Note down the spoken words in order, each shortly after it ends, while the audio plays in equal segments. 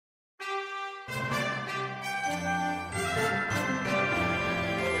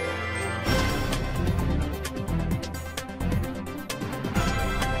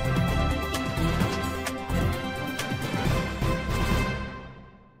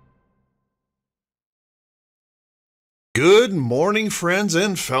Good morning, friends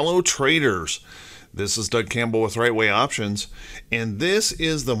and fellow traders. This is Doug Campbell with Right Way Options, and this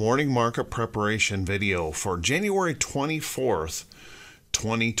is the morning market preparation video for January 24th,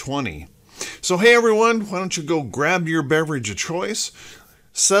 2020. So, hey everyone, why don't you go grab your beverage of choice,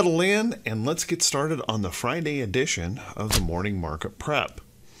 settle in, and let's get started on the Friday edition of the morning market prep.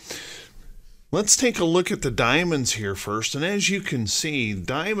 Let's take a look at the diamonds here first. And as you can see,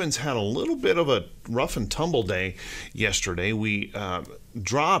 diamonds had a little bit of a rough and tumble day yesterday. We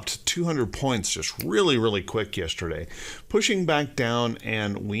dropped 200 points just really quick yesterday, pushing back down,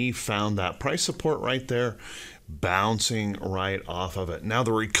 and we found that price support right there, bouncing right off of it. Now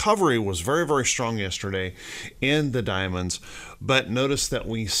the recovery was very strong yesterday in the diamonds, but notice that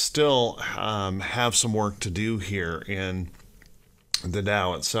we still have some work to do here in the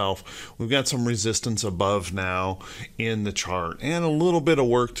Dow itself. We've got some resistance above now in the chart and a little bit of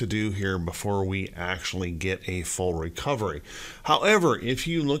work to do here before we actually get a full recovery. However, if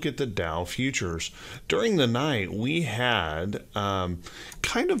you look at the Dow futures during the night, we had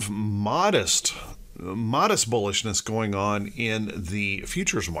kind of modest bullishness going on in the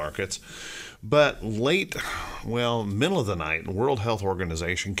futures markets. But middle of the night, the World Health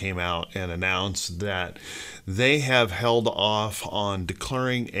Organization came out and announced that they have held off on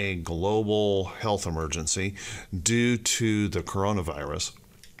declaring a global health emergency due to the coronavirus.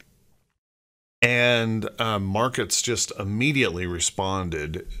 And markets just immediately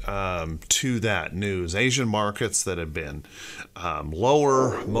responded to that news. Asian markets that had been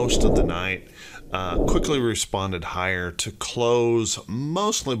lower most of the night quickly responded higher to close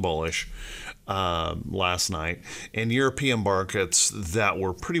mostly bullish last night, and European markets that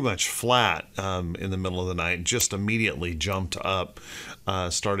were pretty much flat in the middle of the night just immediately jumped up,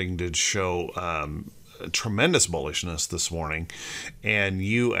 starting to show tremendous bullishness this morning, and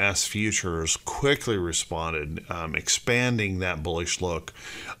U.S. futures quickly responded, expanding that bullish look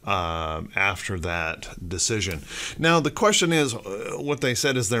after that decision. Now the question is, what they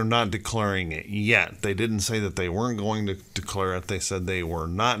said is they're not declaring it yet. They didn't say that they weren't going to declare it. They said they were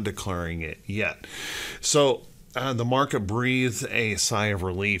not declaring it yet. So the market breathed a sigh of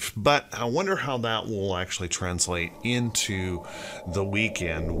relief, but I wonder how that will actually translate into the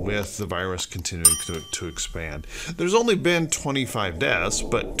weekend with the virus continuing to expand. There's only been 25 deaths,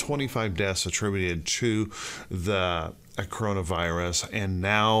 but 25 deaths attributed to the coronavirus, and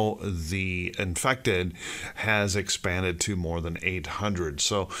now the infected has expanded to more than 800.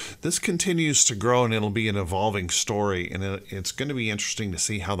 So this continues to grow, and it'll be an evolving story, and it's going to be interesting to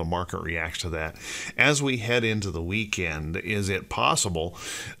see how the market reacts to that as we head into the weekend. Is it possible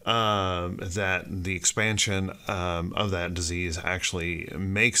that the expansion of that disease actually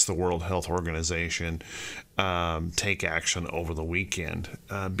makes the World Health Organization take action over the weekend?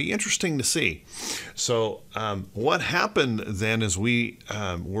 Be interesting to see. So what happened then is we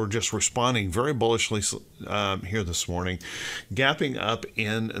were just responding very bullishly here this morning, gapping up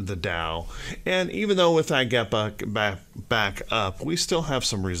in the Dow, and even though with that gap back up, we still have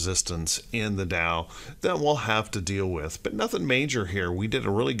some resistance in the Dow that we'll have to deal with, but nothing major here. We did a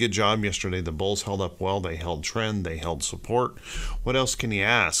really good job yesterday. The bulls held up well. They held trend, they held support. What else can you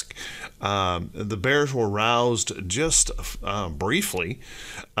ask? The bears were roused just briefly,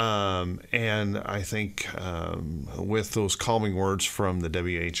 and I think with those calming words from the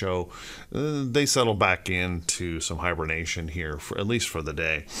WHO, they settled back into some hibernation here, at least for the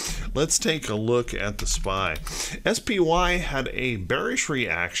day. Let's take a look at the SPY. SPY had a bearish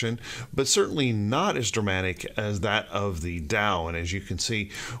reaction, but certainly not as dramatic as that of the Dow. And as you can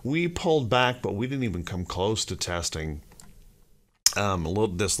see, we pulled back, but we didn't even come close to testing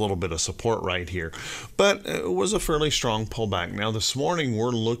this little bit of support right here, but it was a fairly strong pullback. Now this morning we're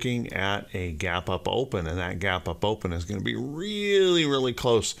looking at a gap up open, and that gap up open is going to be really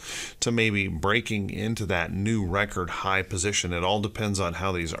close to maybe breaking into that new record high position. It all depends on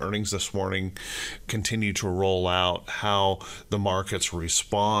how these earnings this morning continue to roll out, how the markets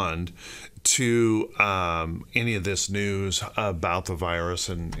respond to any of this news about the virus,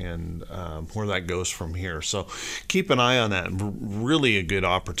 and where that goes from here. So keep an eye on that. Really a good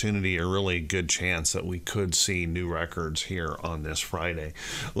opportunity, a really good chance that we could see new records here on this Friday.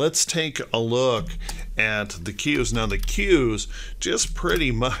 Let's take a look at the Qs. Now the Qs just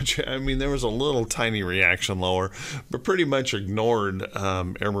pretty much, I mean, there was a little tiny reaction lower, but pretty much ignored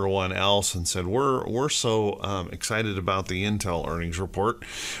everyone else and said, we're so excited about the Intel earnings report.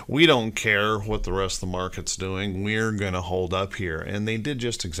 We don't care what the rest of the market's doing. We're going to hold up here. And they did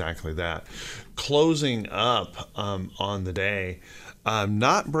just exactly that. Closing up on the day,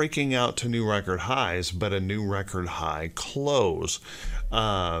 not breaking out to new record highs, but a new record high close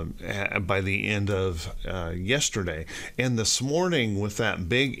by the end of yesterday. And this morning, with that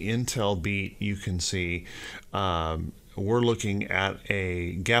big Intel beat, you can see we're looking at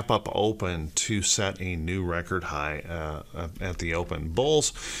a gap up open to set a new record high at the open.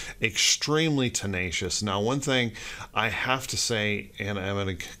 Bulls, extremely tenacious. Now, one thing I have to say, and I'm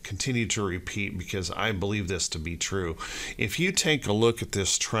going to continue to repeat because I believe this to be true. If you take a look at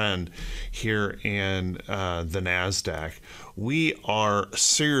this trend here in the NASDAQ, we are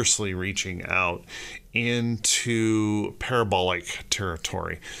seriously reaching out into parabolic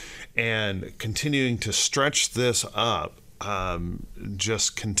territory, and continuing to stretch this up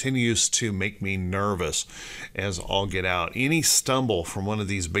just continues to make me nervous as all get out. Any stumble from one of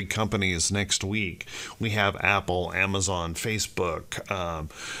these big companies next week, we have Apple, Amazon, Facebook,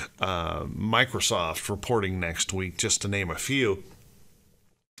 Microsoft reporting next week, just to name a few.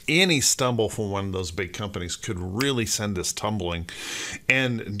 Any stumble from one of those big companies could really send us tumbling,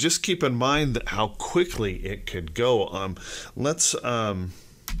 and just keep in mind that how quickly it could go. Let's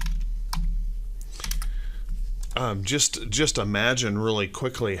just imagine really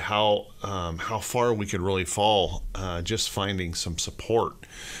quickly how far we could really fall just finding some support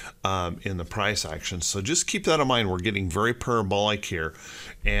in the price action. So just keep that in mind. We're getting very parabolic here,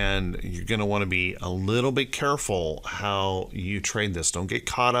 and you're going to want to be a little bit careful how you trade this. Don't get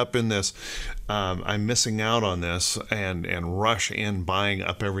caught up in this. I'm missing out on this and rush in buying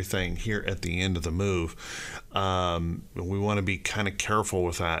up everything here at the end of the move. We want to be kind of careful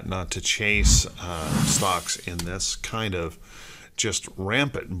with that, not to chase stocks in this kind of just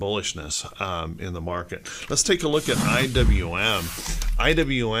rampant bullishness in the market. Let's take a look at IWM.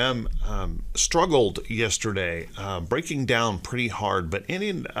 IWM struggled yesterday, breaking down pretty hard, but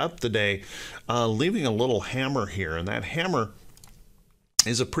ending up the day leaving a little hammer here, and that hammer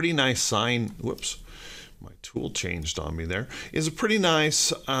is a pretty nice sign. Whoops, my tool changed on me there. Is a pretty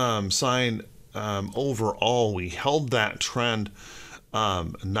nice sign overall. We held that trend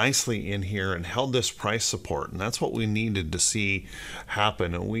nicely in here and held this price support, and that's what we needed to see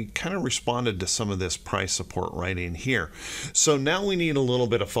happen, and we kind of responded to some of this price support right in here. So now we need a little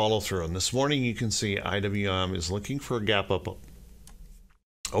bit of follow through, and this morning you can see IWM is looking for a gap up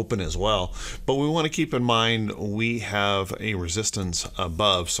open as well, but we want to keep in mind we have a resistance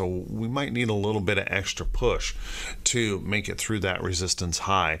above, so we might need a little bit of extra push to make it through that resistance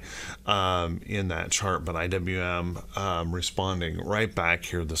high in that chart. But IWM responding right back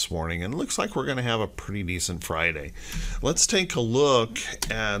here this morning, and it looks like we're going to have a pretty decent Friday. Let's take a look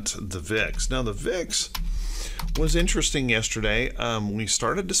at the VIX. Now the VIX was interesting yesterday. We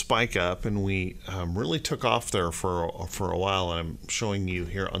started to spike up, and we really took off there for a while, and I'm showing you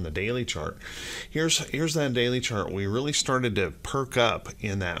here on the daily chart. Here's that daily chart. We really started to perk up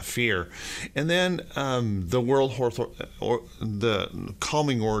in that fear, and then the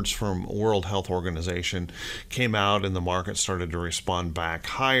calming words from World Health Organization came out, and the market started to respond back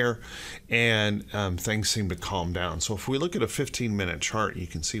higher, and things seemed to calm down. So if we look at a 15-minute chart, you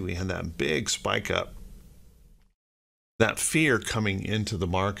can see we had that big spike up, that fear coming into the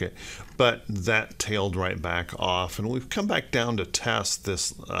market, but that tailed right back off, and we've come back down to test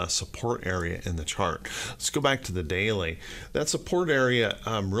this support area in the chart. Let's go back to the daily. That support area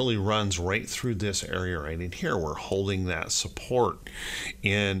really runs right through this area right in here. We're holding that support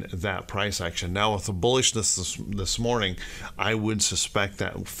in that price action. Now with the bullishness this morning, I would suspect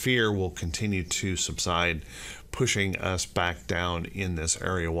that fear will continue to subside, pushing us back down in this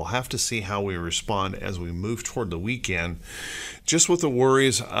area. We'll have to see how we respond as we move toward the weekend, just with the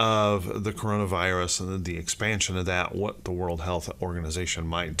worries of the coronavirus and the expansion of that, what the World Health Organization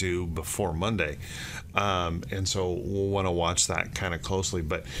might do before Monday. And so we'll want to watch that kind of closely,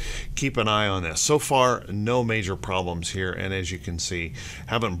 but keep an eye on this. So far, no major problems here, and as you can see,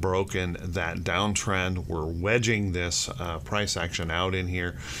 haven't broken that downtrend. We're wedging this price action out in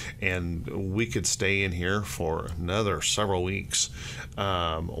here, and we could stay in here for another several weeks,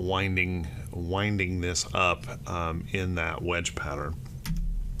 winding this up in that wedge pattern.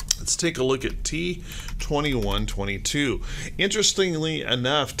 Let's take a look at T2122. Interestingly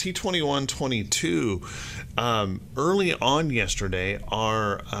enough, T2122, early on yesterday,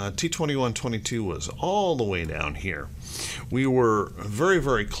 our T2122 was all the way down here. We were very,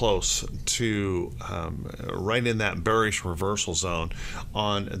 very close to right in that bearish reversal zone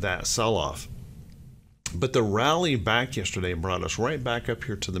on that sell-off. But the rally back yesterday brought us right back up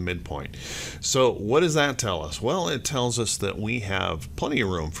here to the midpoint. So what does that tell us? Well, it tells us that we have plenty of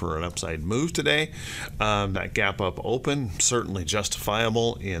room for an upside move today. That gap up open, certainly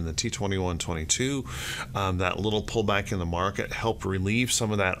justifiable in the T2122. That little pullback in the market helped relieve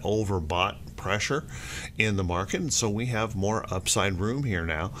some of that overbought pressure in the market. And so we have more upside room here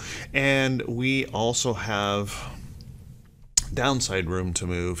now. And we also have downside room to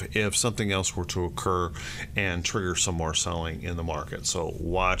move if something else were to occur and trigger some more selling in the market. So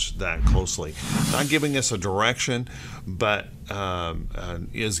watch that closely. Not giving us a direction, but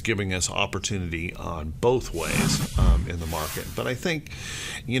is giving us opportunity on both ways in the market. But I think,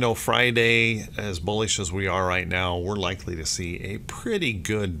 Friday, as bullish as we are right now, we're likely to see a pretty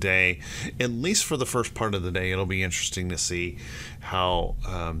good day, at least for the first part of the day. It'll be interesting to see how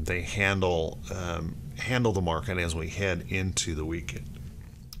they handle the market as we head into the weekend.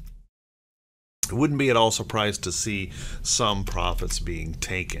 Wouldn't be at all surprised to see some profits being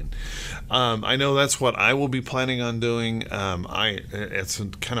taken. I know that's what I will be planning on doing. It's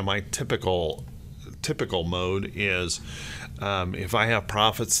kind of my typical mode is if I have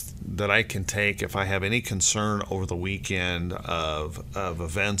profits that I can take, if I have any concern over the weekend of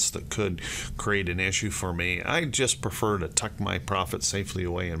events that could create an issue for me, I just prefer to tuck my profits safely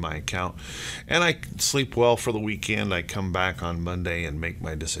away in my account, and I sleep well for the weekend. I come back on Monday and make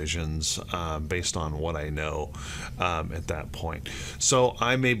my decisions based on what I know at that point. So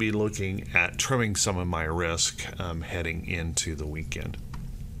I may be looking at trimming some of my risk heading into the weekend.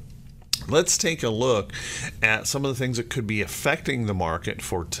 Let's take a look at some of the things that could be affecting the market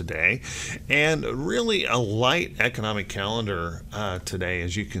for today, and really a light economic calendar today.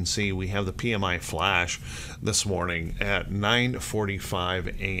 As you can see, we have the PMI flash this morning at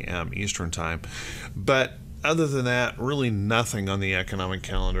 9:45 a.m. Eastern time, but other than that, really nothing on the economic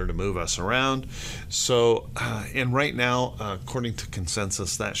calendar to move us around. So, and right now, according to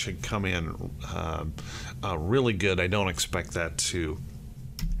consensus, that should come in really good. I don't expect that to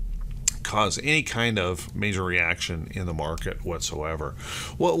cause any kind of major reaction in the market whatsoever.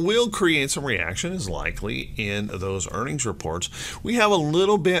 What will create some reaction is likely in those earnings reports. We have a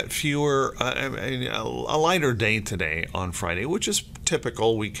little bit fewer, a lighter day today on Friday, which is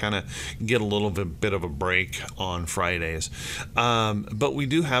typical. We kind of get a little bit of a break on Fridays, but we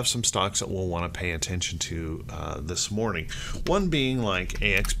do have some stocks that we'll want to pay attention to this morning. One being like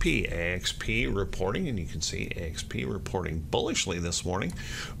AXP reporting, and you can see AXP reporting bullishly this morning,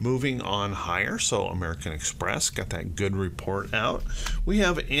 moving on higher. So American Express got that good report out. We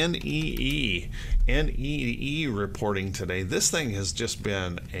have NEE reporting today. This thing has just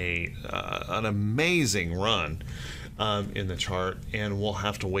been an amazing run in the chart, and we'll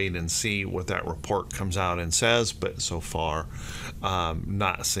have to wait and see what that report comes out and says, but so far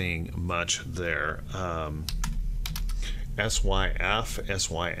not seeing much there.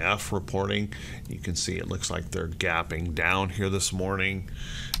 SYF reporting, you can see it looks like they're gapping down here this morning.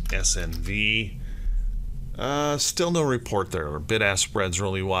 SNV, still no report there. Bid-ask spread's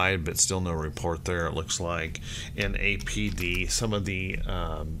really wide, but still no report there, it looks like. In APD, some of the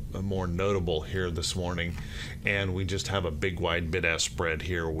more notable here this morning, and we just have a big wide bid-ask spread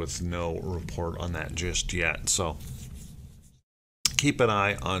here with no report on that just yet. So keep an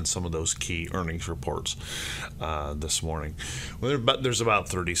eye on some of those key earnings reports this morning. There's about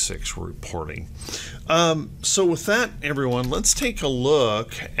 36 reporting. So with that, everyone, let's take a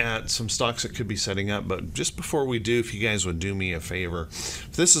look at some stocks that could be setting up. But just before we do, if you guys would do me a favor,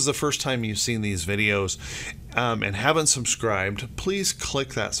 if this is the first time you've seen these videos and haven't subscribed, please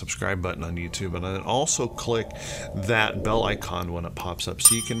click that subscribe button on YouTube, and then also click that bell icon when it pops up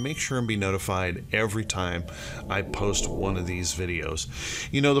so you can make sure and be notified every time I post one of these videos.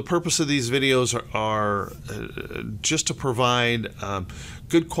 The purpose of these videos are just to provide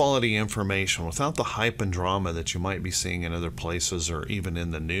good quality information without the hype and drama that you might be seeing in other places or even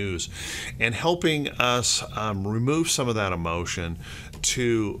in the news, and helping us remove some of that emotion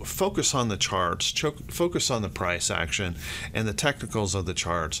to focus on the charts, focus on the price action and the technicals of the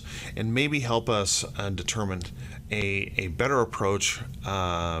charts, and maybe help us determine a better approach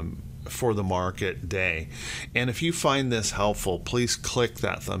for the market day. And if you find this helpful, please click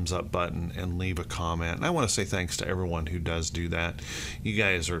that thumbs up button and leave a comment. And I want to say thanks to everyone who does do that. You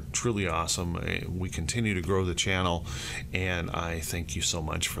guys are truly awesome. We continue to grow the channel, and I thank you so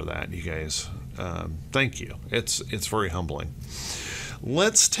much for that. You guys, thank you. It's very humbling.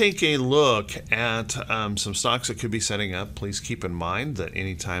 Let's take a look at some stocks that could be setting up. Please keep in mind that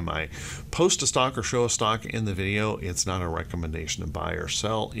anytime I post a stock or show a stock in the video, it's not a recommendation to buy or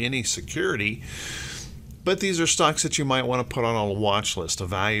sell any security. But these are stocks that you might want to put on a watch list,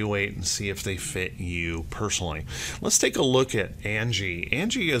 evaluate, and see if they fit you personally. Let's take a look at Angie.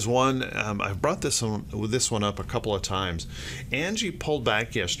 Angie is one, I've brought this one up a couple of times. Angie pulled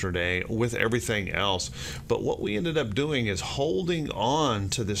back yesterday with everything else, but what we ended up doing is holding on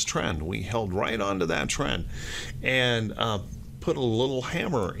to this trend. We held right on to that trend and put a little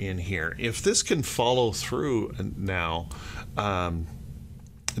hammer in here. If this can follow through now,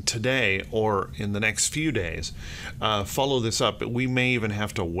 today or in the next few days, follow this up. We may even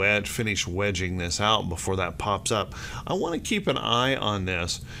have to finish wedging this out before that pops up. I want to keep an eye on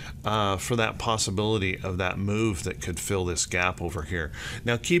this for that possibility of that move that could fill this gap over here.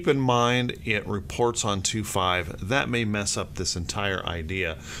 Now keep in mind it reports on 2.5. That may mess up this entire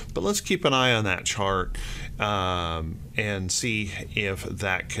idea, but let's keep an eye on that chart and see if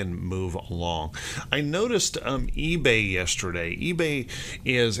that can move along. I noticed eBay yesterday. eBay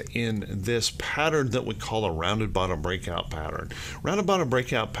is in this pattern that we call a rounded bottom breakout pattern. Rounded bottom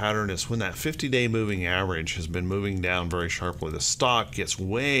breakout pattern is when that 50-day moving average has been moving down very sharply. The stock gets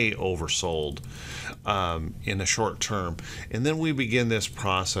way oversold in the short term, and then we begin this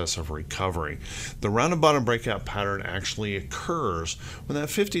process of recovery. The rounded bottom breakout pattern actually occurs when that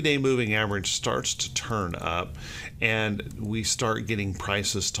 50-day moving average starts to turn up and we start getting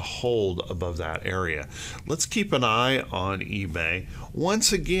prices to hold above that area. Let's keep an eye on eBay.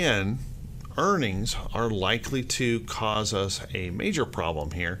 Once again, earnings are likely to cause us a major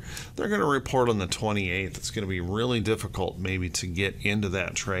problem here. They're going to report on the 28th. It's going to be really difficult maybe to get into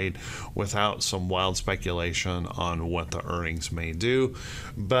that trade without some wild speculation on what the earnings may do.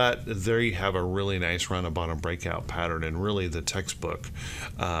 But there you have a really nice rounded bottom breakout pattern, and really the textbook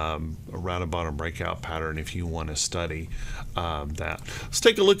rounded bottom breakout pattern if you want to study that. Let's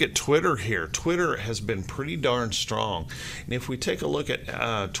take a look at Twitter here. Twitter has been pretty darn strong. And if we take a look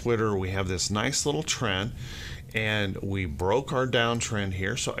at Twitter, we have this nice little trend, and we broke our downtrend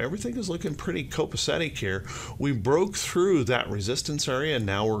here, so everything is looking pretty copacetic here. We broke through that resistance area, and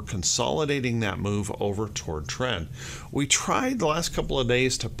now we're consolidating that move over toward trend. We tried the last couple of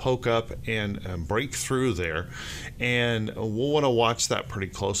days to poke up and break through there, and we'll want to watch that pretty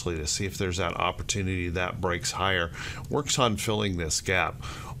closely to see if there's that opportunity that breaks higher, works on filling this gap.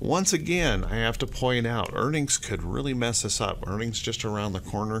 Once again, I have to point out, earnings could really mess us up. Earnings just around the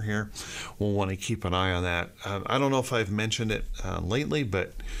corner here. We'll want to keep an eye on that. I don't know if I've mentioned it lately,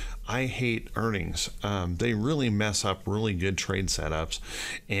 but I hate earnings. They really mess up really good trade setups,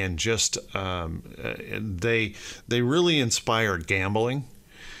 and just they really inspire gambling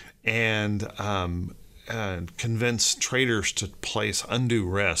and convince traders to place undue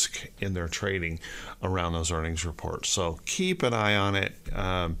risk in their trading around those earnings reports. So keep an eye on it,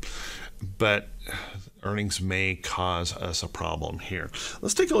 but earnings may cause us a problem here.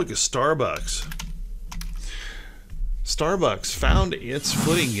 Let's take a look at Starbucks. Starbucks found its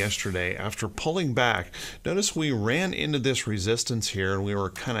footing yesterday after pulling back. Notice we ran into this resistance here, and we were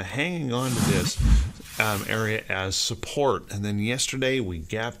kind of hanging on to this area as support. And then yesterday we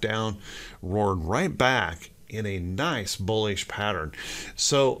gapped down, roared right back in a nice bullish pattern.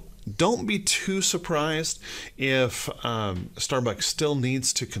 So don't be too surprised if Starbucks still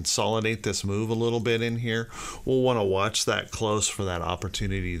needs to consolidate this move a little bit in here. We'll want to watch that close for that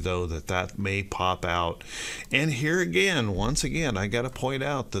opportunity, though, that may pop out. And here again, once again, I got to point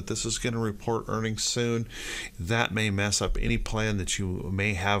out that this is going to report earnings soon. That may mess up any plan that you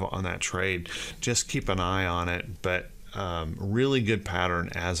may have on that trade. Just keep an eye on it. But really good pattern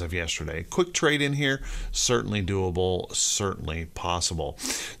as of yesterday. Quick trade in here, certainly doable, certainly possible.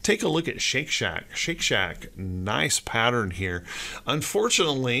 Take a look at Shake Shack. Shake Shack, nice pattern here.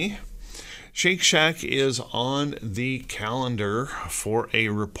 Unfortunately, Shake Shack is on the calendar for a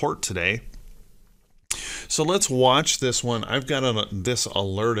report today. So let's watch this one. I've got this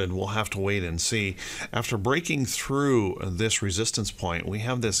alerted. We'll have to wait and see. After breaking through this resistance point, we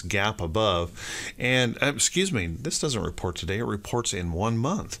have this gap above. And excuse me, this doesn't report today. It reports in 1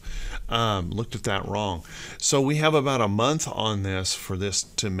 month. Looked at that wrong. So we have about a month on this for this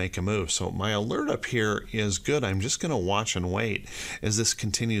to make a move. So my alert up here is good. I'm just going to watch and wait as this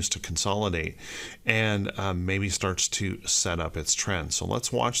continues to consolidate and maybe starts to set up its trend. So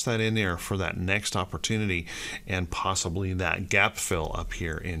let's watch that in there for that next opportunity and possibly that gap fill up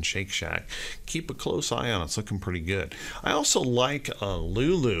here in Shake Shack. Keep a close eye on it. It's looking pretty good. I also like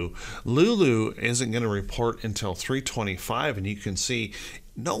Lulu. Lulu isn't going to report until 3/25, and you can see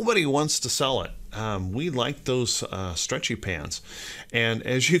nobody wants to sell it. We like those stretchy pants. And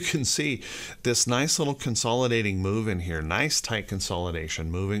as you can see, this nice little consolidating move in here, nice tight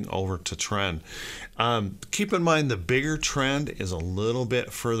consolidation moving over to trend. Keep in mind the bigger trend is a little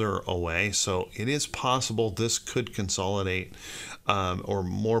bit further away, so it is possible this could consolidate or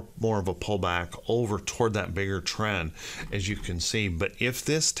more of a pullback over toward that bigger trend, as you can see. But if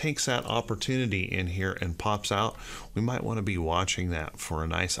this takes that opportunity in here and pops out, we might want to be watching that for a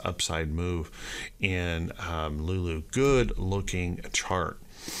nice upside move in Lulu. Good looking chart.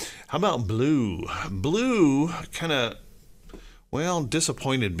 How about blue? Blue kind of, well,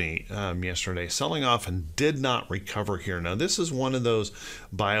 disappointed me yesterday, selling off and did not recover here. Now, this is one of those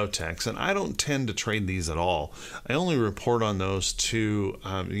biotechs, and I don't tend to trade these at all. I only report on those to,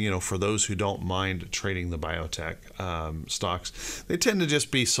 for those who don't mind trading the biotech stocks. They tend to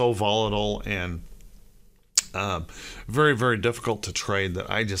just be so volatile and very, very difficult to trade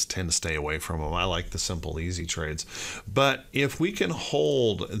that I just tend to stay away from them. I like the simple, easy trades. But if we can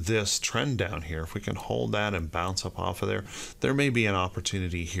hold this trend down here, if we can hold that and bounce up off of there, there may be an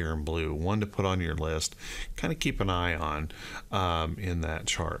opportunity here in blue, one to put on your list, kind of keep an eye on in that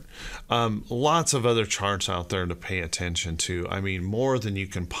chart. Lots of other charts out there to pay attention to. I mean, more than you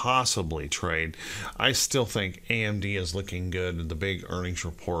can possibly trade. I still think AMD is looking good. The big earnings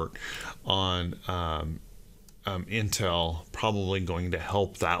report on Intel probably going to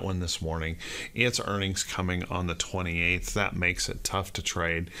help that one this morning. Its earnings coming on the 28th. That makes it tough to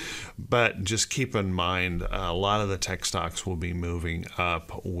trade, but just keep in mind a lot of the tech stocks will be moving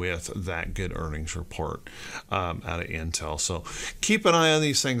up with that good earnings report out of Intel. So keep an eye on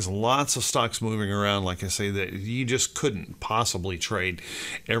these things. Lots of stocks moving around. Like I say, that you just couldn't possibly trade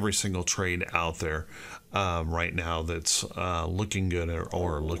every single trade out there right now that's looking good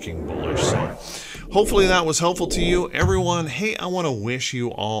or looking bullish. So hopefully that was helpful to you, everyone. Hey, I want to wish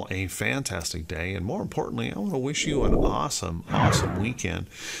you all a fantastic day, and more importantly, I want to wish you an awesome weekend.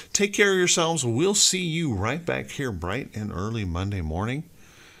 Take care of yourselves. We'll see you right back here bright and early Monday morning.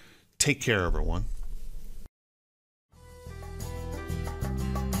 Take care, everyone.